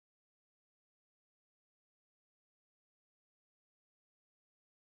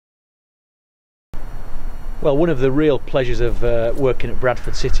Well, one of the real pleasures of working at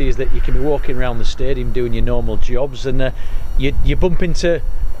Bradford City is that you can be walking around the stadium doing your normal jobs, and you bump into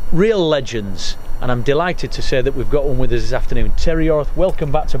real legends. And I'm delighted to say that we've got one with us this afternoon. Terry Yorath,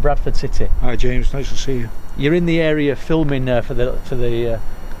 welcome back to Bradford City. Hi James, nice to see you. You're in the area filming for the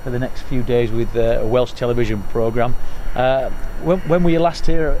next few days with a Welsh television programme. When were you last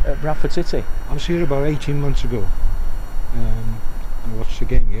here at Bradford City? I was here about 18 months ago. I watched the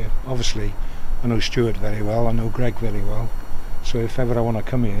game here. Obviously, I know Stuart very well, I know Greg very well. So if ever I want to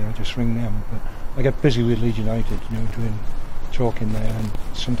come here, I just ring them. But I get busy with Leeds United, you know, doing talking there, and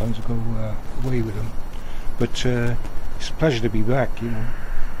sometimes I go away with them. But it's a pleasure to be back. You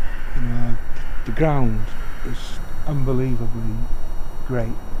know, the ground is unbelievably great.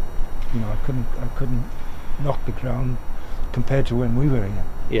 You know, I couldn't knock the ground compared to when we were here.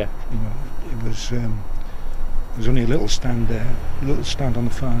 Yeah. You know, it was there's only a little stand there, a little stand on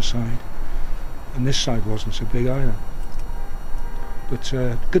the far side, and this side wasn't so big either. But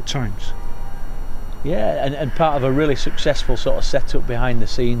good times. Yeah, and part of a really successful sort of setup behind the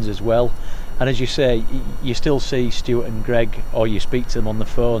scenes as well. And as you say, you still see Stuart and Greg, or you speak to them on the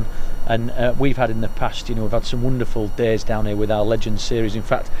phone. And we've had in the past, you know, we've had some wonderful days down here with our Legends series. In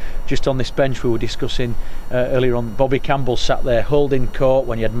fact, just on this bench we were discussing earlier on, Bobby Campbell sat there holding court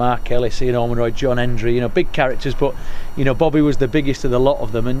when you had Mark Ellis, Ian Ormonroy, John Hendry, you know, big characters. But, you know, Bobby was the biggest of the lot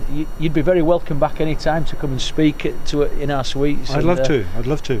of them. And you'd be very welcome back any time to come and speak in our suites. I'd love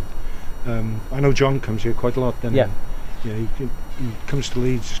to. I know John comes here quite a lot. Then, yeah, he comes to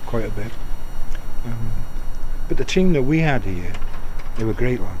Leeds quite a bit. But the team that we had here, they were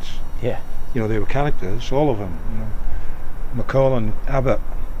great lads. Yeah, you know, they were characters, all of them. You know, McCall and Abbott,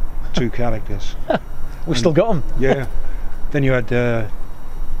 two characters. We still got them. Yeah. Then you had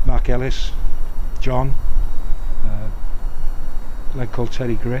Mark Ellis, John, a lad called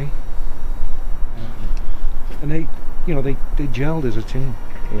Terry Gray, and they gelled as a team.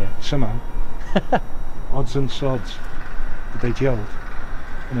 Yeah. Somehow. Odds and sods, but they gelled,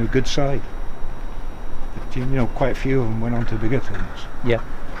 and they were a good side. But, you know, quite a few of them went on to bigger things. Yeah.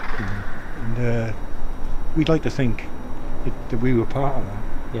 And we'd like to think that we were part of that.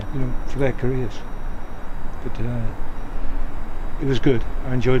 Yeah. You know, for their careers. But it was good.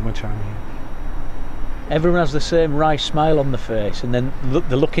 I enjoyed my time here. Everyone has the same wry smile on the face, and then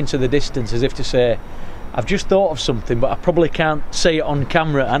they look into the distance as if to say, I've just thought of something, but I probably can't say it on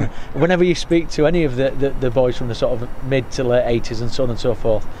camera. And whenever you speak to any of the boys from the sort of mid to late 80s and so on and so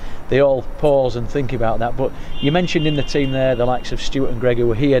forth, they all pause and think about that. But you mentioned in the team there the likes of Stuart and Greg,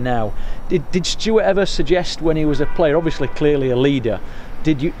 who are here now. Did Stuart ever suggest when he was a player, obviously clearly a leader,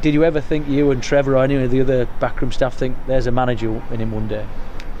 did you ever think, you and Trevor or any of the other backroom staff think there's a manager in him one day?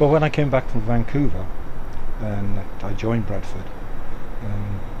 Well, when I came back from Vancouver and I joined Bradford,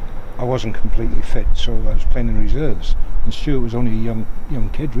 I wasn't completely fit, so I was playing in reserves, and Stuart was only a young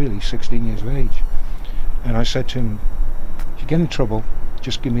kid, really, 16 years of age. And I said to him, if you get in trouble,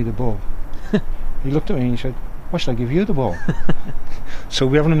 just give me the ball. He looked at me and he said, why should I give you the ball? So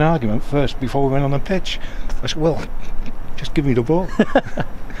we were having an argument first before we went on the pitch. I said, well, just give me the ball.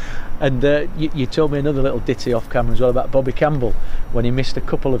 And you told me another little ditty off camera as well about Bobby Campbell when he missed a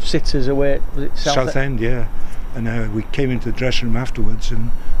couple of sitters away at, was it Southend? Yeah. And we came into the dressing room afterwards, and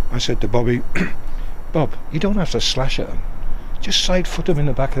I said to Bobby, Bob, you don't have to slash at him, just side foot him in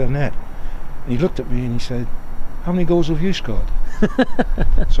the back of the net. And he looked at me and he said, how many goals have you scored?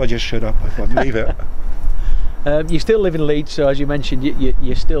 So I just shut up. I thought, leave it. You still live in Leeds, so as you mentioned,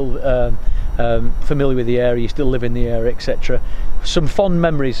 you're still familiar with the area, you still live in the area, etc. Some fond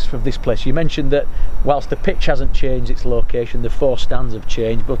memories from this place. You mentioned that whilst the pitch hasn't changed its location, the four stands have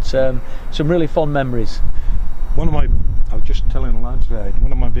changed, but some really fond memories. I was just telling the lads there,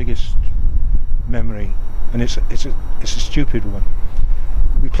 one of my biggest memory, and it's a stupid one.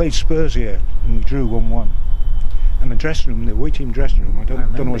 We played Spurs here and we drew 1-1. And the dressing room, the away team dressing room, I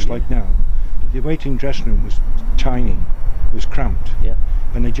don't know what it's like now. But the away team dressing room was tiny, it was cramped. Yeah.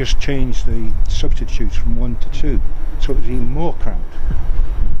 And they just changed the substitutes from 1 to 2, so it was even more cramped.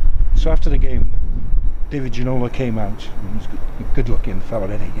 So after the game, David Ginola came out, and he's a good looking fella,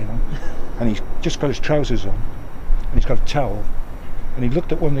 isn't he, you know? And he's just got his trousers on, and he's got a towel, and he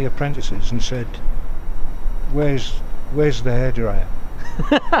looked at one of the apprentices and said, where's the hairdryer?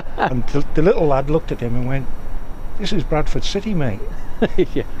 And the little lad looked at him and went, this is Bradford City, mate.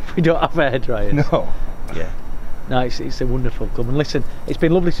 Yeah, we don't have hairdryers. No. Yeah. No, it's a wonderful club. And listen, it's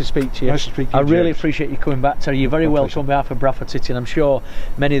been lovely to speak to you. Nice to speak to you, I really James. appreciate you coming back, Terry. You're very welcome on behalf of Bradford City, and I'm sure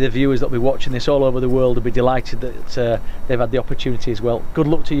many of the viewers that will be watching this all over the world will be delighted that they've had the opportunity as well. Good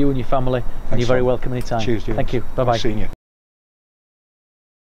luck to you and your family, and you're very welcome anytime. Cheers, James. Thank you. Bye bye. Seeing you.